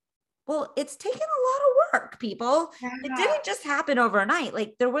like, well, it's taken a lot of work, people. Yeah. It didn't just happen overnight.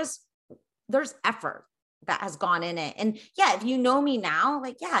 Like there's effort that has gone in it. And yeah, if you know me now,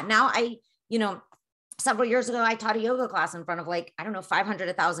 like, yeah, now several years ago, I taught a yoga class in front of like, I don't know, 500,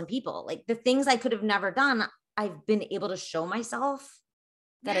 1,000 people. Like the things I could have never done, I've been able to show myself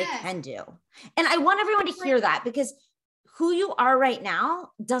that I can do. And I want everyone to hear that, because who you are right now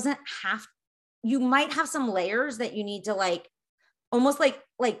you might have some layers that you need to like, almost like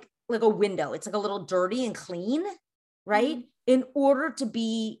a window. It's like a little dirty and clean, right? Mm-hmm. In order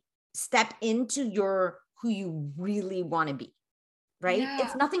to step into who you really want to be, right? Yeah.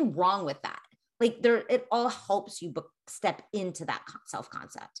 It's nothing wrong with that. Like it all helps you step into that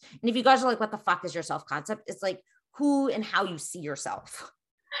self-concept. And if you guys are like, what the fuck is your self-concept? It's like who and how you see yourself.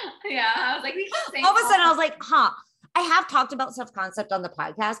 Yeah. I was like, all of a sudden I was like, I have talked about self-concept on the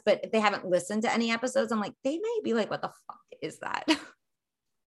podcast, but if they haven't listened to any episodes, I'm like, they may be like, what the fuck is that?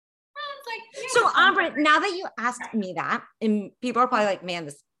 So Amber, now that you asked me that, and people are probably like, man,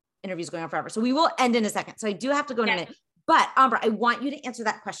 this interview is going on forever. So we will end in a second. So I do have to go in a minute. But Amber, I want you to answer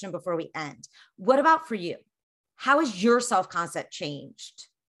that question before we end. What about for you? How has your self-concept changed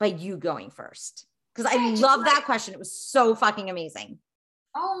by you going first? Because I love that question. It was so fucking amazing.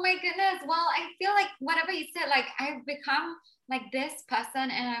 Oh my goodness. Well, I feel like whatever you said, like I've become like this person,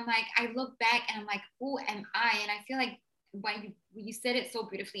 and I'm like, I look back and I'm like, who am I? And I feel like when you said it so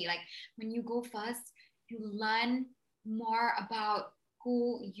beautifully, like when you go first, you learn more about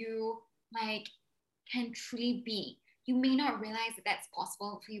who you like can truly be. you may not realize that that's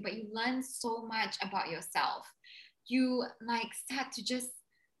possible for you, but you learn so much about yourself. You like start to just,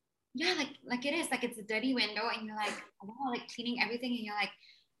 yeah, like it is like it's a dirty window and you're like, wow, like cleaning everything. And you're like,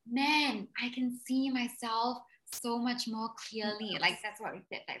 man, I can see myself so much more clearly. Like that's what we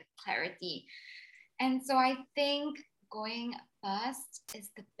said, like clarity. And so I think going first is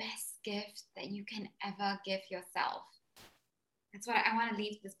the best gift that you can ever give yourself. That's what I want to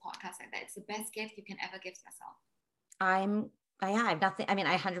leave this podcast like that. It's the best gift you can ever give yourself. I have nothing. I mean,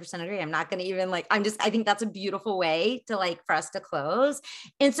 I 100% agree. I'm not going to even I think that's a beautiful way to for us to close.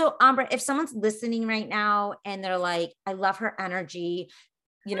 And so Ambra, if someone's listening right now and they're like, I love her energy,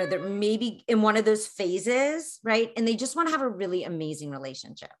 they're maybe in one of those phases, right? And they just want to have a really amazing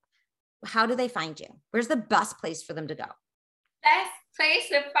relationship. How do they find you? Where's the best place for them to go? Best place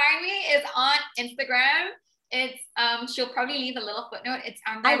to find me is on Instagram. It's, she'll probably leave a little footnote. It's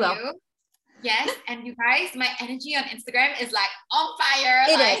Ambra Liu. Yes. And you guys, my energy on Instagram is on fire.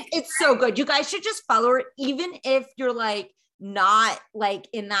 It is. It's so good. You guys should just follow her, even if you're not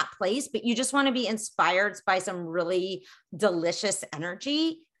in that place, but you just want to be inspired by some really delicious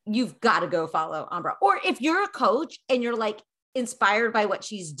energy. You've got to go follow Ambra. Or if you're a coach and you're inspired by what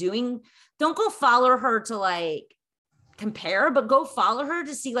she's doing, don't go follow her to compare, but go follow her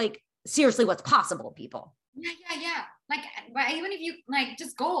to see seriously what's possible, people. Yeah. But even if you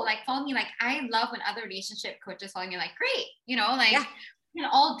just go follow me. I love when other relationship coaches follow me. Great, we can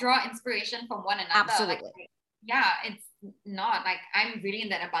all draw inspiration from one another. Absolutely. It's not I'm really in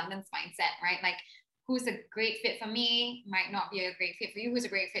that abundance mindset, right? Who's a great fit for me might not be a great fit for you. Who's a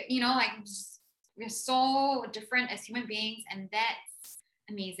great fit, we're so different as human beings, and that's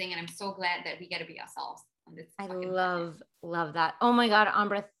amazing. And I'm so glad that we get to be ourselves on this. I love that. Oh my God,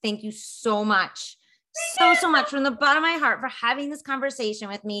 Ambra, thank you so much. So much from the bottom of my heart for having this conversation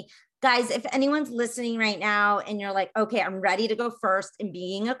with me. Guys, if anyone's listening right now and you're okay, I'm ready to go first in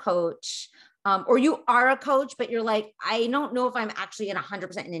being a coach, or you are a coach, but you're I don't know if I'm actually in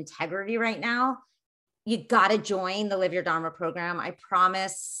 100% in integrity right now, you got to join the Live Your Dharma program. I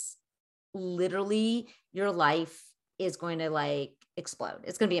promise, literally, your life is going to explode.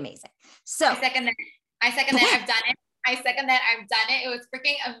 It's going to be amazing. So I second that. I've done it. I've done it. It was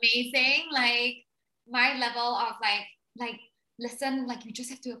freaking amazing. My level of listen, you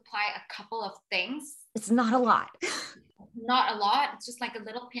just have to apply a couple of things. It's not a lot. Not a lot. It's just a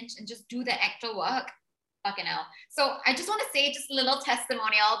little pinch and just do the actual work. Fucking hell. So I just want to say just a little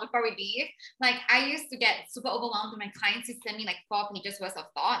testimonial before we leave. I used to get super overwhelmed when my clients would send me 4 pages worth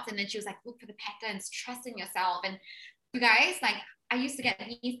of thoughts. And then she was look for the patterns, trust in yourself. And you guys, I used to get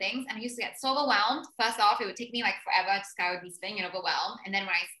these things and I used to get so overwhelmed. First off, it would take me forever to scour these things and overwhelmed. And then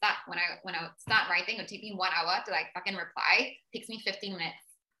when I would start writing, it would take me 1 hour to fucking reply. It takes me 15 minutes.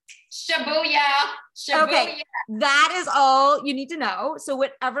 Shabuya. Okay, that is all you need to know. So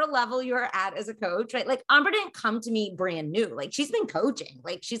whatever level you're at as a coach, right? Ambra didn't come to me brand new. She's been coaching,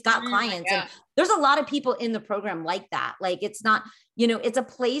 she's got clients, and there's a lot of people in the program like that. It's not, it's a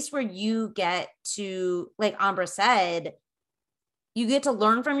place where you get to, like Ambra said, you get to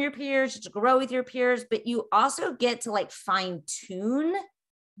learn from your peers, to grow with your peers, but you also get to fine tune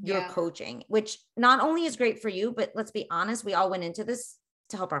your coaching, which not only is great for you, but let's be honest, we all went into this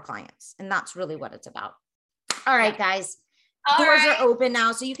to help our clients. And that's really what it's about. All right, guys, doors are open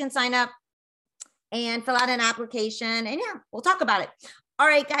now. So you can sign up and fill out an application, and we'll talk about it. All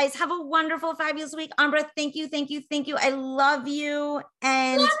right, guys, have a wonderful, fabulous week. Ambra, thank you. I love you.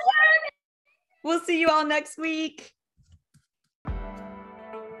 And we'll see you all next week.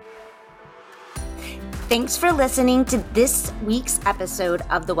 Thanks for listening to this week's episode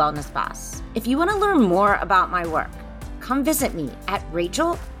of The Wellness Boss. If you want to learn more about my work, come visit me at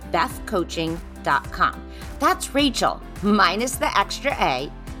RachelBethCoaching.com. That's Rachel minus the extra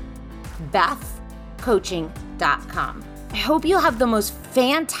A, BethCoaching.com. I hope you have the most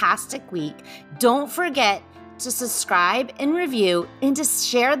fantastic week. Don't forget to subscribe and review and to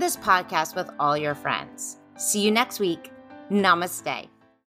share this podcast with all your friends. See you next week. Namaste.